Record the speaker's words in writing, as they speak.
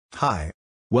Hi.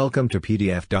 Welcome to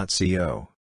PDF.co.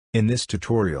 In this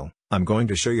tutorial, I'm going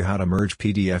to show you how to merge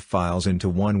PDF files into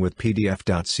one with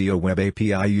PDF.co web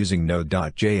API using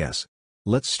Node.js.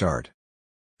 Let's start.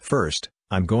 First,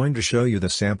 I'm going to show you the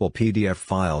sample PDF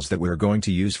files that we're going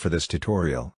to use for this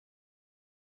tutorial.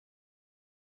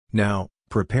 Now,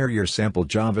 prepare your sample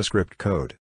JavaScript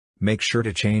code. Make sure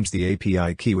to change the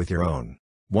API key with your own.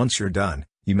 Once you're done,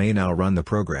 you may now run the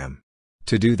program.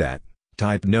 To do that,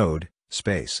 type node,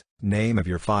 name of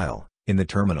your file, in the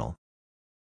terminal.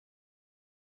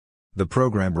 The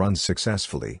program runs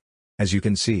successfully. As you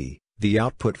can see, the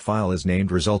output file is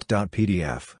named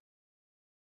result.pdf.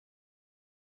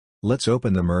 Let's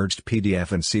open the merged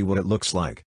PDF and see what it looks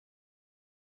like.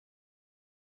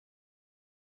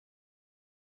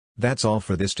 That's all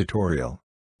for this tutorial.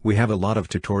 We have a lot of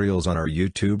tutorials on our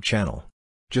YouTube channel.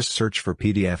 Just search for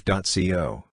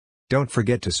PDF.co. Don't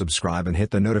forget to subscribe and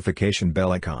hit the notification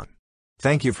bell icon.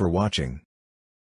 Thank you for watching.